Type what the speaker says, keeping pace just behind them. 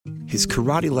his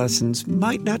karate lessons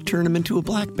might not turn him into a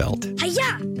black belt.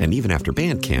 Hi-ya! And even after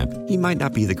band camp, he might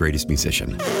not be the greatest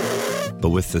musician.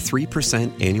 But with the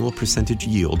 3% annual percentage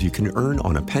yield you can earn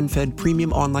on a PenFed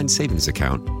premium online savings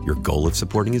account, your goal of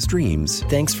supporting his dreams...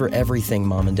 Thanks for everything,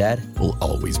 Mom and Dad. ...will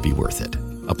always be worth it.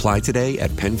 Apply today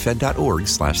at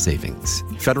PenFed.org/savings.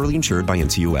 Federally insured by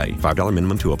NCUA. $5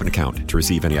 minimum to open account. To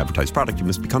receive any advertised product, you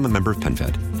must become a member of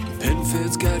PenFed.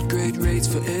 PenFed's got great rates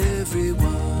for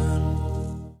everyone.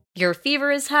 Your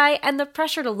fever is high and the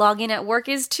pressure to log in at work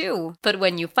is too. But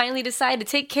when you finally decide to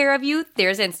take care of you,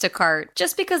 there's Instacart.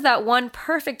 Just because that one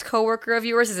perfect coworker of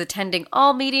yours is attending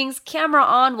all meetings, camera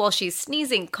on while she's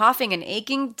sneezing, coughing, and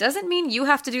aching, doesn't mean you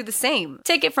have to do the same.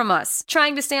 Take it from us.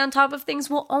 Trying to stay on top of things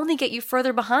will only get you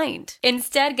further behind.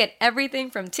 Instead, get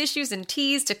everything from tissues and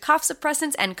teas to cough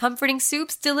suppressants and comforting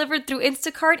soups delivered through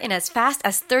Instacart in as fast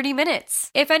as 30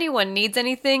 minutes. If anyone needs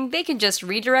anything, they can just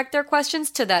redirect their questions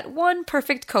to that one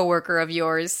perfect coworker of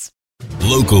yours.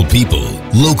 Local people,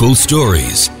 local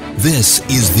stories. This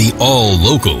is the All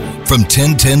Local from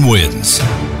 1010 Wins.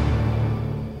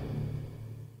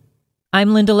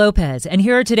 I'm Linda Lopez, and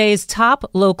here are today's top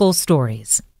local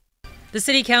stories. The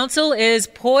City Council is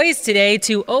poised today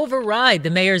to override the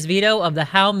mayor's veto of the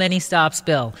How Many Stops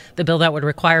bill, the bill that would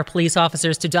require police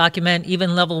officers to document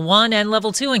even level 1 and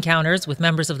level 2 encounters with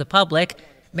members of the public.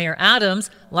 Mayor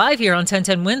Adams, live here on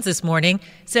 1010 Wins this morning,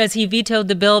 says he vetoed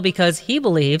the bill because he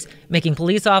believes making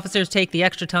police officers take the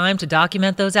extra time to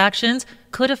document those actions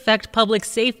could affect public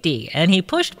safety. And he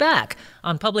pushed back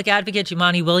on public advocate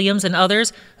Jumaane Williams and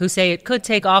others who say it could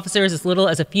take officers as little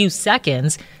as a few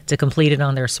seconds to complete it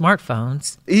on their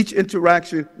smartphones. Each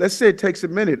interaction, let's say it takes a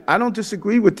minute. I don't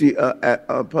disagree with the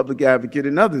public advocate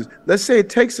and others. Let's say it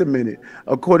takes a minute,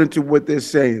 according to what they're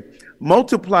saying.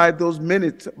 Multiply those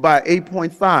minutes by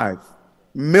 8.5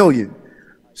 million.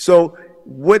 So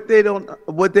what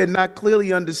they're not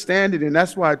clearly understanding, and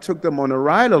that's why I took them on a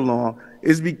ride along,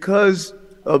 is because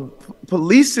of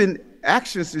policing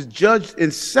actions is judged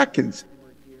in seconds.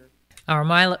 Our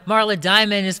Marla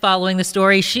Diamond is following the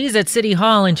story. She's at City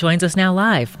Hall and joins us now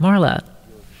live. Marla.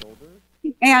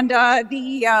 And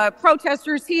the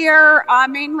protesters here,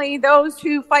 mainly those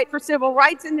who fight for civil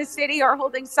rights in the city, are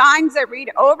holding signs that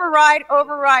read override,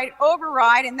 override,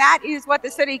 override. And that is what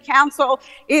the city council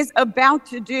is about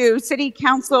to do. City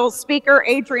council speaker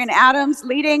Adrian Adams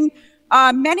leading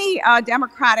many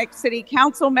Democratic city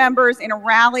council members in a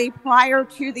rally prior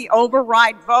to the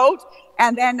override vote.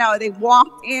 And then they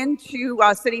walked into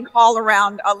City Hall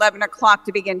around 11 o'clock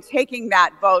to begin taking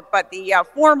that vote. But the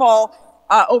formal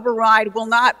override will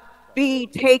not be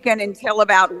taken until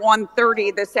about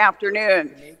 1:30 this afternoon.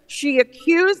 She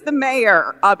accused the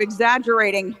mayor of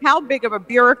exaggerating how big of a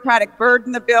bureaucratic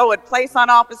burden the bill would place on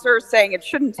officers, saying it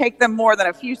shouldn't take them more than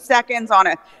a few seconds on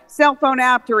a cell phone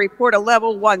app to report a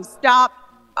level 1 stop.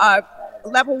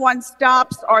 Level 1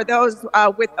 stops are those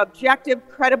with objective,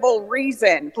 credible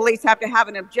reason. Police have to have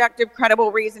an objective,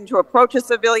 credible reason to approach a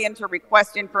civilian to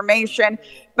request information.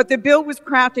 But the bill was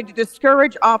crafted to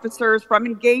discourage officers from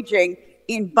engaging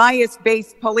in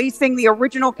bias-based policing. The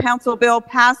original council bill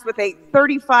passed with a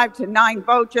 35-9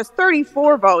 vote. Just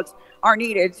 34 votes are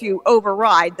needed to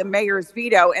override the mayor's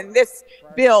veto. And this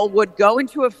bill would go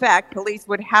into effect. Police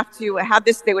would have to have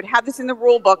this. They would have this in the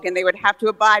rule book, and they would have to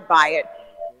abide by it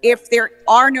if there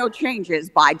are no changes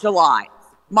by July.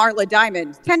 Marla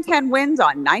Diamond, 1010 Wins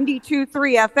on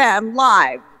 92.3 FM,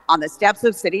 live on the steps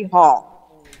of City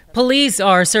Hall. Police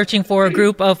are searching for a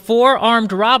group of 4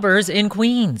 armed robbers in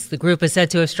Queens. The group is said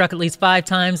to have struck at least 5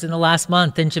 times in the last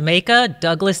month in Jamaica,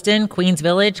 Douglaston, Queens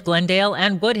Village, Glendale,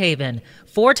 and Woodhaven.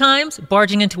 4 times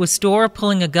barging into a store,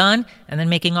 pulling a gun, and then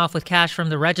making off with cash from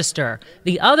the register.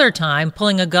 The other time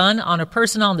pulling a gun on a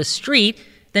person on the street,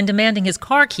 then demanding his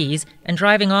car keys and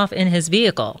driving off in his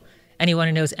vehicle. Anyone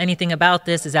who knows anything about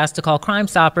this is asked to call Crime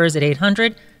Stoppers at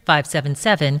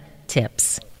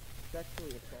 800-577-TIPS.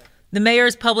 The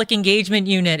Mayor's Public Engagement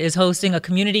Unit is hosting a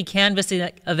community canvassing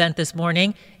event this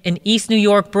morning in East New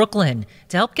York, Brooklyn,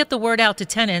 to help get the word out to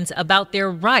tenants about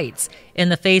their rights in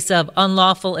the face of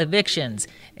unlawful evictions,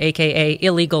 aka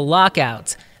illegal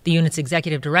lockouts. The unit's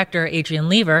executive director, Adrian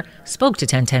Lever, spoke to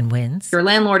 1010 Wins. Your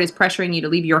landlord is pressuring you to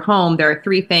leave your home. There are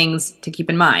 3 things to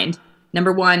keep in mind.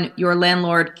 Number 1, your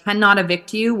landlord cannot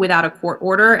evict you without a court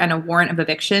order and a warrant of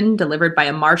eviction delivered by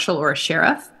a marshal or a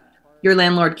sheriff. Your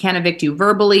landlord can evict you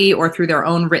verbally or through their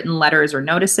own written letters or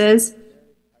notices.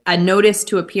 A notice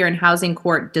to appear in housing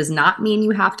court does not mean you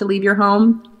have to leave your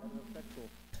home.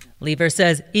 Lever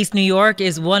says East New York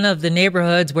is one of the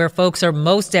neighborhoods where folks are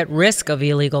most at risk of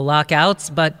illegal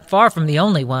lockouts, but far from the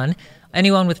only one.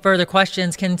 Anyone with further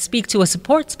questions can speak to a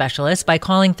support specialist by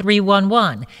calling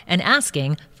 311 and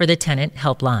asking for the tenant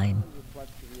helpline.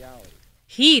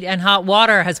 Heat and hot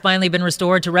water has finally been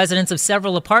restored to residents of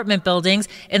several apartment buildings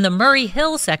in the Murray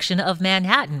Hill section of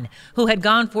Manhattan, who had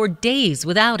gone for days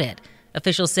without it.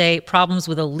 Officials say problems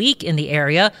with a leak in the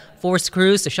area forced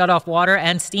crews to shut off water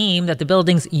and steam that the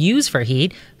buildings use for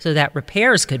heat so that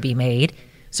repairs could be made.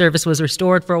 Service was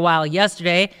restored for a while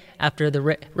yesterday after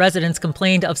the residents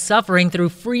complained of suffering through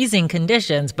freezing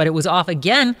conditions, but it was off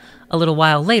again a little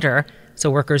while later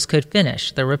so workers could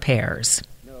finish the repairs.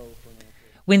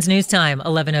 WINS News Time,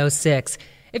 11:06.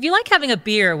 If you like having a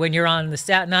beer when you're on the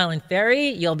Staten Island Ferry,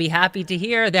 you'll be happy to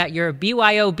hear that your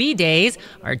BYOB days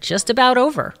are just about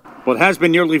over. Well, it has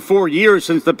been nearly 4 years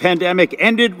since the pandemic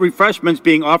ended refreshments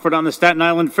being offered on the Staten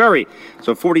Island Ferry.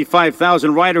 So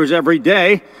 45,000 riders every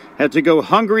day had to go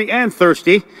hungry and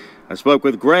thirsty. I spoke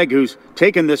with Greg, who's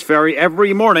taken this ferry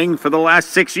every morning for the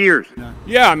last 6 years.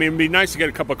 Yeah, I mean, it'd be nice to get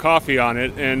a cup of coffee on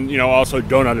it and, also a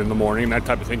donut in the morning, that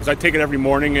type of thing. Because I take it every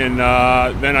morning and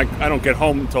then I don't get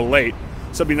home until late.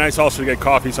 So it'd be nice also to get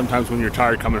coffee sometimes when you're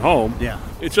tired coming home. Yeah.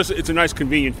 It's a nice,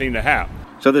 convenient thing to have.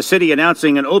 So the city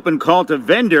announcing an open call to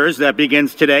vendors that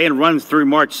begins today and runs through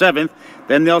March 7th.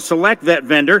 Then they'll select that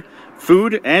vendor.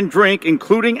 Food and drink,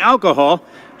 including alcohol,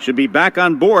 should be back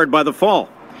on board by the fall.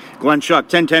 Glenn Schuck,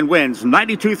 1010 WINS,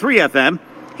 92.3 FM,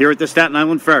 here at the Staten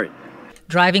Island Ferry.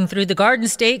 Driving through the Garden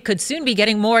State could soon be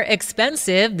getting more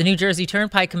expensive. The New Jersey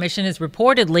Turnpike Commission is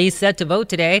reportedly set to vote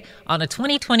today on a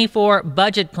 2024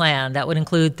 budget plan that would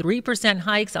include 3%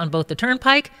 hikes on both the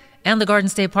Turnpike and the Garden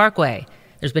State Parkway.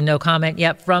 There's been no comment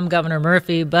yet from Governor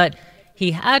Murphy, but he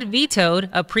had vetoed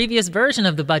a previous version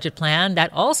of the budget plan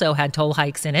that also had toll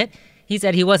hikes in it. He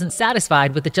said he wasn't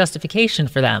satisfied with the justification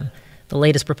for them. The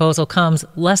latest proposal comes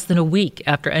less than a week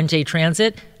after NJ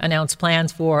Transit announced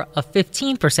plans for a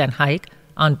 15% hike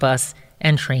on bus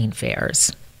and train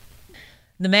fares.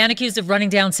 The man accused of running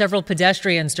down several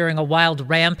pedestrians during a wild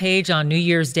rampage on New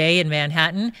Year's Day in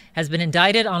Manhattan has been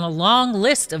indicted on a long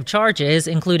list of charges,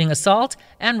 including assault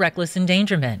and reckless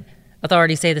endangerment.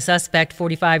 Authorities say the suspect,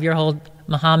 45-year-old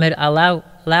Mohammed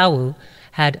Alawu,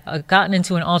 had gotten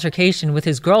into an altercation with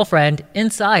his girlfriend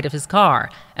inside of his car.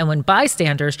 And when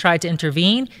bystanders tried to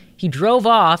intervene, he drove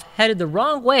off, headed the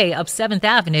wrong way up 7th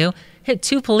Avenue, hit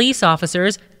 2 police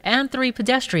officers and 3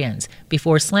 pedestrians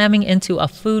before slamming into a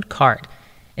food cart.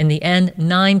 In the end,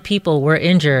 9 people were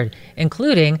injured,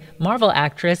 including Marvel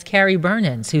actress Carrie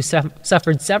Burnens, who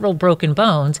suffered several broken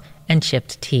bones and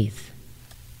chipped teeth.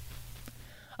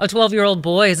 A 12-year-old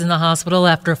boy is in the hospital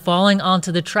after falling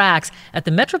onto the tracks at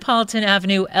the Metropolitan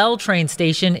Avenue L train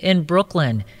station in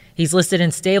Brooklyn. He's listed in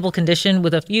stable condition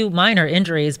with a few minor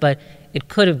injuries, but it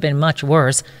could have been much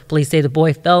worse. Police say the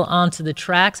boy fell onto the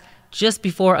tracks just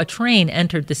before a train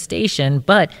entered the station,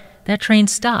 but that train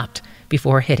stopped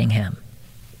before hitting him.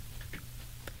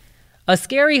 A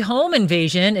scary home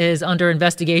invasion is under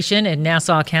investigation in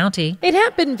Nassau County. It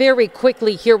happened very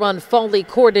quickly here on Foley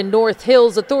Court in North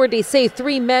Hills. Authorities say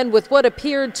 3 men with what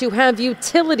appeared to have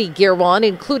utility gear on,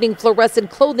 including fluorescent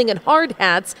clothing and hard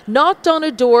hats, knocked on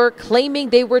a door claiming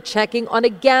they were checking on a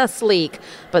gas leak.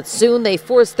 But soon they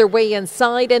forced their way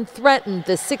inside and threatened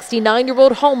the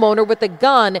 69-year-old homeowner with a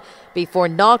gun before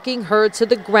knocking her to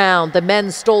the ground. The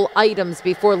men stole items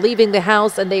before leaving the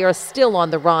house, and they are still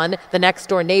on the run. The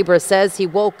next-door neighbor says he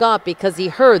woke up because he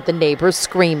heard the neighbors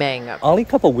screaming. Only a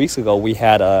couple of weeks ago, we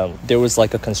had there was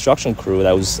like a construction crew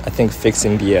that was, I think,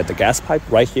 fixing the gas pipe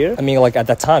right here. I mean, like at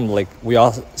that time, like we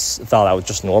all thought that was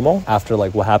just normal. After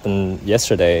like what happened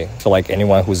yesterday, I feel like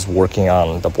anyone who's working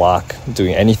on the block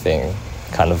doing anything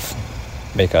kind of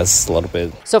make us a little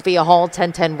bit. Sophia Hall,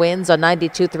 1010 WINS on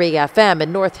 92.3 FM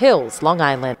in North Hills, Long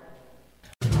Island.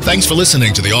 Thanks for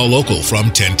listening to the All Local from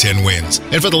 1010 WINS.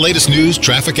 And for the latest news,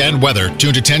 traffic, and weather,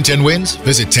 tune to 1010 WINS,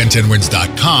 visit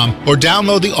 1010wins.com, or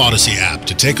download the Odyssey app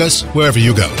to take us wherever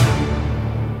you go.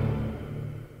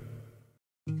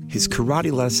 His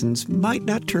karate lessons might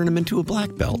not turn him into a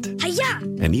black belt. Hi-ya!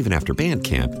 And even after band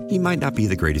camp, he might not be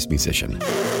the greatest musician.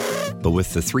 But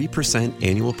with the 3%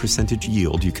 annual percentage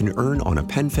yield you can earn on a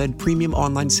PenFed premium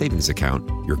online savings account,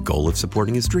 your goal of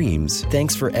supporting his dreams...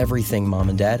 Thanks for everything, Mom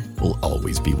and Dad. ...will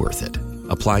always be worth it.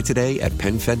 Apply today at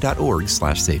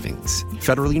PenFed.org/savings.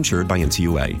 Federally insured by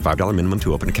NCUA. $5 minimum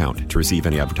to open account. To receive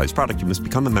any advertised product, you must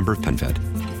become a member of PenFed.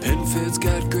 PenFed's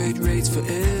got great rates for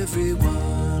everyone.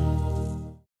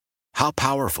 How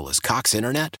powerful is Cox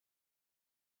Internet?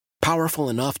 Powerful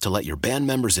enough to let your band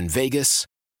members in Vegas,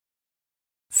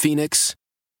 Phoenix,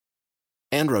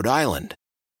 and Rhode Island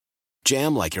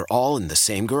jam like you're all in the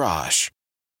same garage.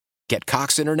 Get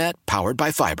Cox Internet powered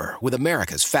by fiber with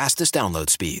America's fastest download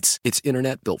speeds. It's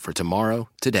internet built for tomorrow,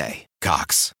 today.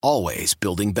 Cox, always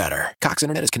building better. Cox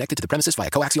Internet is connected to the premises via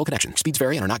coaxial connection. Speeds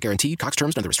vary and are not guaranteed. Cox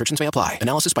terms and other restrictions may apply.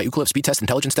 Analysis by Ookla Speed Test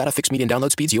Intelligence Data. Fixed median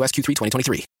download speeds. US Q3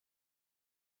 2023.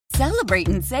 Celebrate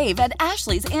and save at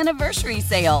Ashley's Anniversary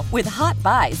Sale. With Hot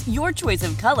Buys, your choice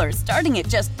of colors starting at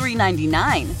just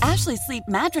 $3.99. Ashley Sleep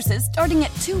mattresses starting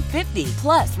at $2.50.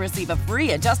 Plus, receive a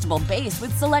free adjustable base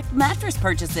with select mattress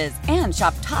purchases. And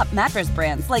shop top mattress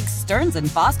brands like Stearns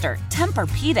 & Foster,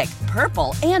 Tempur-Pedic,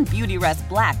 Purple, and Beautyrest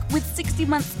Black with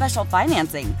 60-month special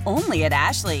financing. Only at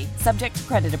Ashley. Subject to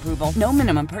credit approval. No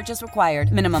minimum purchase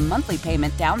required. Minimum monthly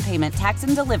payment, down payment, tax,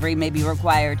 and delivery may be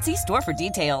required. See store for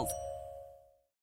details.